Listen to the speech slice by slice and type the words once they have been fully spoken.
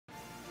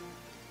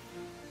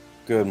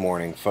Good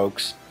morning,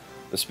 folks.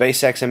 The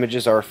SpaceX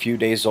images are a few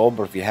days old,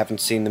 but if you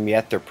haven't seen them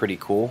yet, they're pretty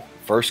cool.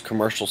 First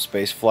commercial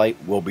space flight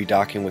will be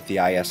docking with the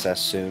ISS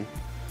soon.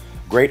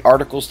 Great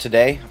articles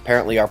today.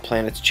 Apparently our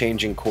planet's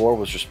changing core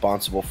was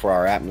responsible for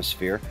our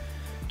atmosphere.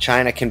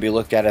 China can be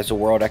looked at as a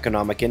world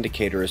economic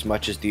indicator as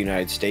much as the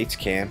United States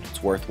can.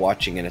 It's worth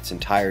watching in its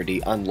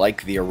entirety,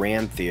 unlike the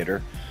Iran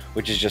theater,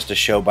 which is just a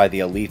show by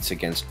the elites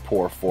against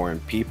poor foreign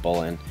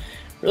people, and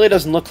really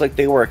doesn't look like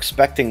they were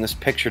expecting this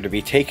picture to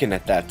be taken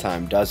at that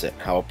time, does it?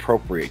 How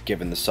appropriate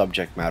given the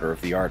subject matter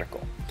of the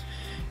article.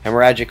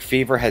 Hemorrhagic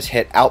fever has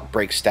hit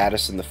outbreak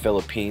status in the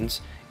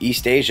Philippines.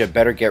 East Asia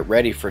better get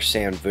ready for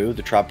Sanvu.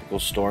 The tropical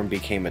storm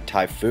became a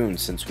typhoon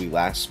since we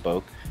last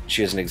spoke.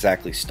 She isn't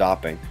exactly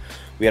stopping.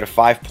 We had a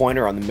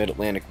 5-pointer on the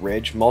Mid-Atlantic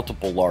Ridge,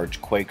 multiple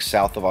large quakes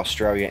south of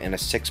Australia, and a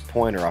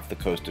 6-pointer off the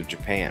coast of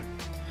Japan.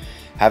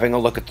 Having a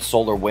look at the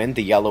solar wind,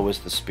 the yellow is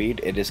the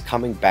speed. It is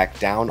coming back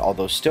down,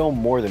 although still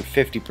more than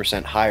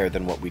 50% higher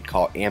than what we'd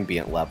call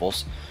ambient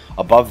levels.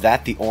 Above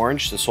that, the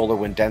orange, the solar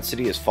wind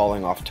density, is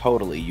falling off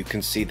totally. You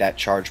can see that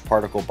charged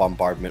particle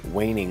bombardment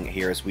waning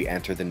here as we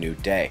enter the new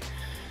day.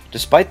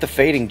 Despite the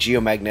fading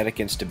geomagnetic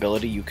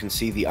instability, you can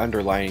see the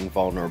underlying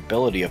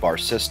vulnerability of our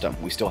system.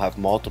 We still have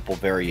multiple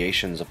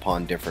variations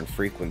upon different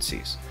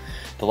frequencies.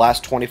 The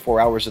last 24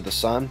 hours of the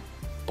sun?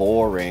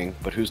 Boring,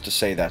 but who's to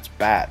say that's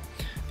bad?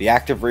 The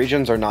active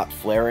regions are not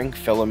flaring,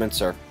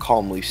 filaments are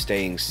calmly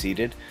staying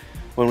seated.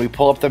 When we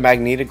pull up the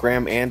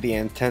magnetogram and the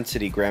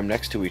intensitygram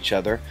next to each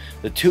other,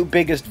 the two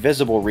biggest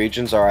visible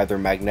regions are either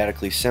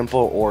magnetically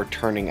simple or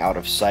turning out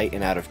of sight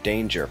and out of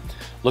danger.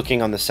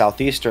 Looking on the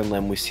southeastern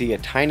limb, we see a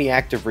tiny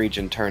active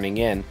region turning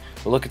in,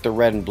 but look at the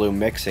red and blue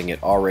mixing,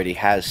 it already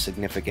has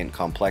significant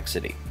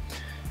complexity.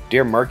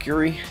 Dear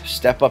Mercury,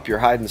 step up your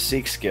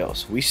hide-and-seek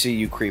skills. We see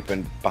you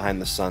creeping behind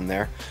the sun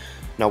there.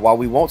 Now, while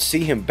we won't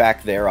see him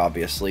back there,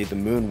 obviously, the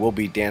moon will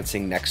be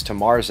dancing next to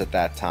Mars at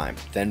that time,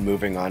 then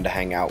moving on to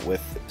hang out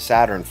with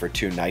Saturn for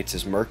 2 nights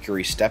as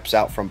Mercury steps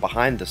out from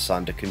behind the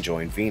sun to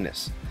conjoin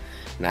Venus.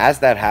 And as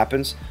that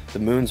happens, the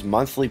moon's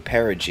monthly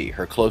perigee,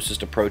 her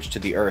closest approach to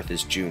the Earth,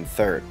 is June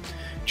 3rd.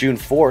 June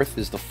 4th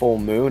is the full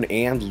moon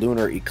and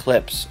lunar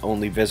eclipse,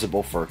 only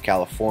visible for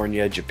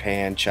California,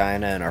 Japan,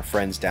 China, and our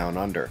friends down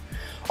under.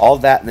 All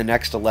that in the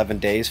next 11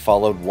 days,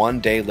 followed 1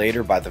 day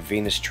later by the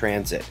Venus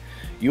transit.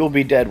 You will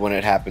be dead when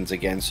it happens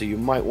again, so you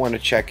might want to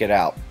check it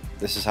out.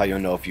 This is how you'll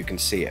know if you can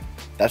see it.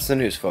 That's the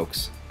news,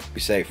 folks.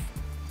 Be safe.